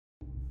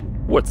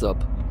What's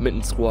up,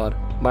 Mitten Squad?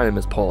 My name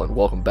is Paul and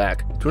welcome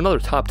back to another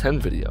top 10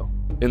 video.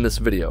 In this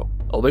video,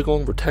 I'll be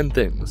going over 10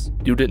 things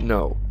you didn't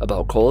know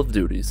about Call of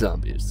Duty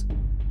Zombies.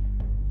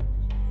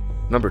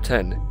 Number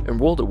 10. In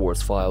World at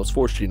War's files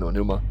for Shi No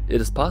Numa,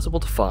 it is possible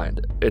to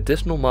find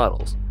additional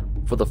models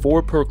for the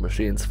 4 perk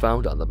machines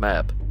found on the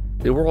map.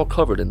 They were all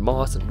covered in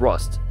moss and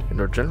rust and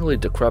are generally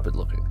decrepit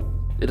looking.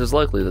 It is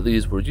likely that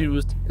these were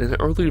used in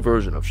an early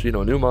version of Shi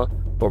No Numa,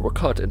 but were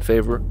cut in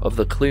favor of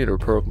the cleaner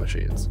perk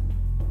machines.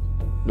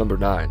 Number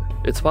 9.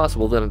 It's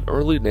possible that an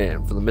early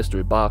name for the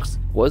mystery box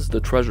was the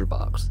treasure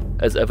box,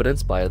 as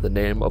evidenced by the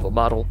name of a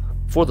model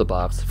for the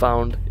box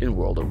found in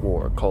World at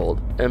War called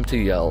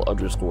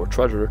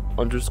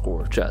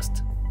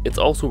MTL_treasure_chest. It's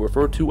also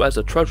referred to as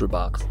a treasure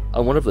box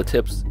on one of the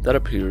tips that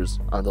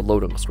appears on the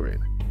loading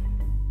screen.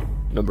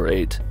 Number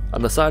 8.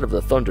 On the side of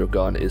the thunder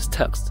gun is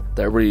text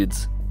that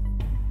reads.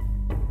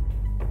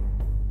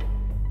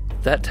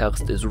 That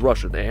text is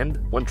Russian and,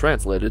 when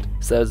translated,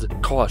 says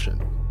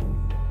caution.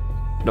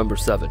 Number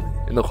 7.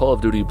 In the Call of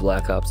Duty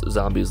Black Ops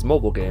Zombies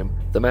mobile game,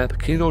 the map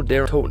Kino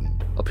der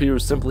Toten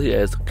appears simply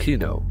as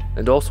Kino,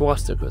 and all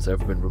swastikas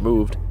have been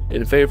removed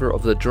in favor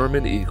of the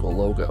German eagle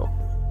logo.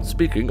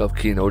 Speaking of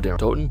Kino der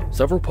Toten,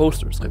 several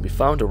posters can be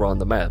found around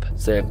the map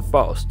saying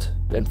Faust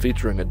and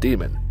featuring a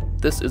demon.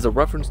 This is a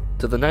reference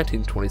to the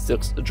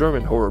 1926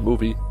 German horror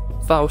movie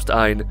Faust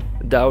ein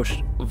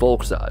Deutsches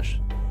Volksage.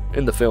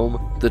 In the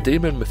film, the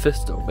demon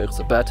Mephisto makes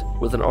a bet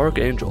with an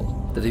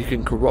archangel that he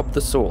can corrupt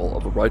the soul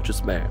of a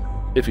righteous man.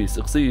 If he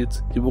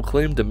succeeds, he will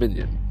claim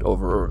dominion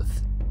over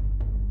Earth.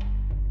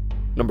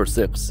 Number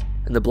 6.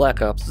 In the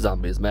Black Ops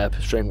Zombies map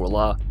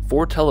Shangri-La,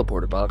 4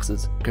 teleporter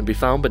boxes can be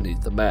found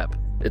beneath the map.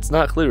 It's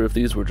not clear if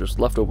these were just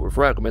leftover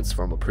fragments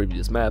from a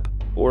previous map,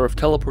 or if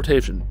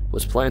teleportation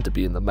was planned to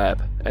be in the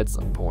map at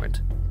some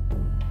point.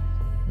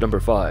 Number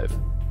 5.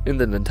 In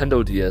the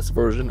Nintendo DS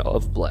version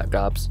of Black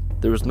Ops,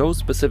 there is no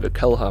specific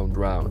Hellhound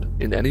round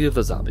in any of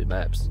the zombie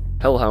maps.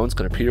 Hellhounds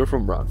can appear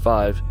from round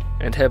 5,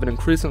 and have an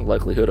increasing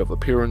likelihood of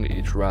appearing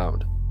each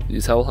round.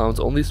 These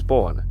Hellhounds only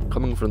spawn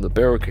coming from the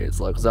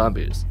barricades like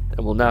zombies,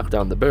 and will knock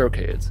down the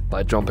barricades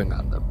by jumping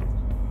on them.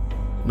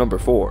 Number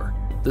 4.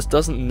 This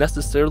doesn't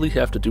necessarily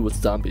have to do with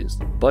zombies,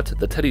 but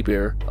the teddy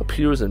bear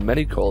appears in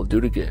many Call of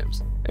Duty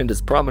games, and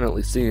is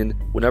prominently seen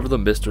whenever the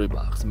mystery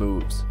box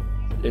moves.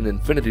 In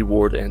Infinity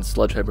Ward and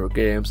Sledgehammer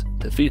games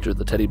to feature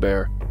the teddy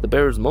bear, the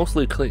bear is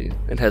mostly clean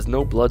and has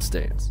no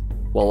bloodstains,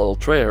 while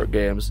Ultra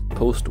games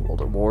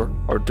post-World at War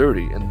are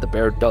dirty and the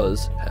bear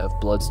does have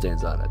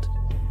bloodstains on it.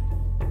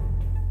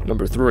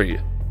 Number 3.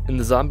 In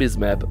the Zombies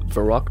map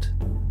Verrückt,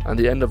 on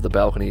the end of the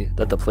balcony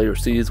that the player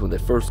sees when they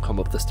first come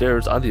up the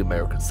stairs on the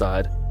American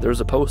side, there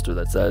is a poster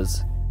that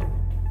says,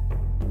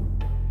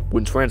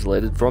 when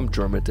translated from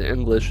German to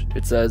English,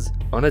 it says,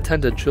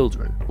 unattended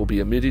children will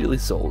be immediately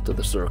sold to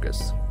the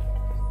circus.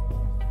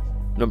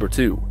 Number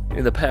 2.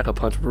 In the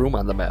Pack-a-Punch room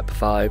on the map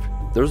 5,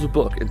 there's a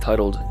book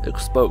entitled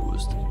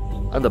Exposed.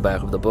 On the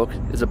back of the book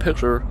is a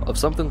picture of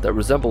something that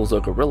resembles a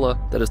gorilla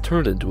that is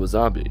turned into a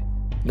zombie.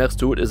 Next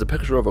to it is a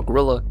picture of a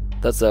gorilla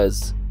that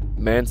says,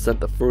 man sent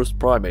the first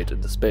primate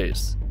into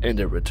space, and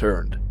it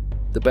returned.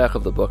 The back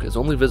of the book is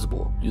only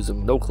visible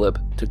using no clip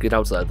to get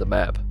outside the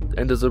map,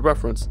 and is a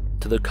reference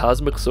to the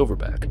Cosmic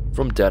Silverback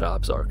from Dead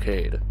Ops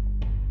Arcade.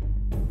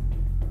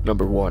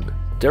 Number 1.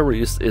 Der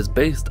Ries is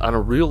based on a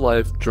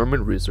real-life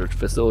German research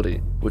facility,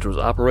 which was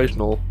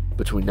operational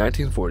between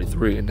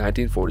 1943 and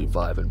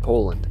 1945 in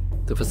Poland.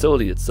 The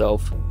facility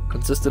itself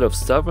consisted of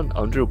 7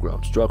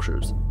 underground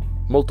structures.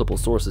 Multiple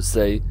sources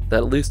say that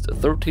at least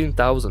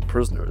 13,000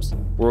 prisoners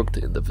worked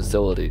in the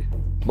facility,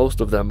 most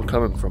of them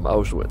coming from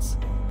Auschwitz.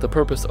 The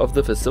purpose of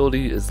the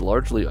facility is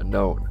largely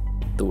unknown,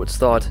 though it's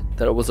thought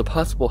that it was a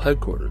possible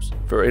headquarters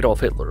for Adolf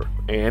Hitler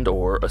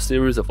and/or a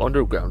series of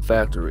underground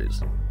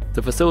factories.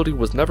 The facility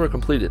was never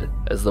completed,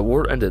 as the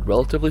war ended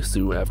relatively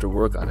soon after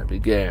work on it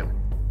began.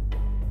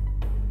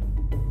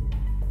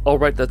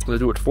 Alright, that's going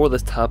to do it for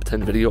this top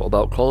 10 video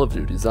about Call of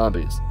Duty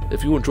Zombies.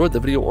 If you enjoyed the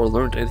video or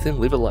learned anything,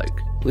 leave a like.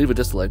 Leave a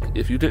dislike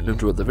if you didn't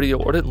enjoy the video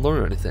or didn't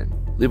learn anything.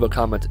 Leave a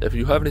comment if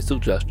you have any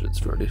suggestions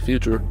for any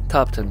future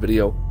top 10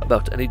 video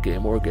about any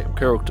game or game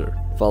character.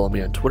 Follow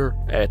me on Twitter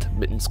at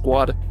Mitten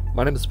Squad.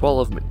 My name is Paul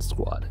of Mitten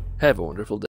Squad. Have a wonderful day.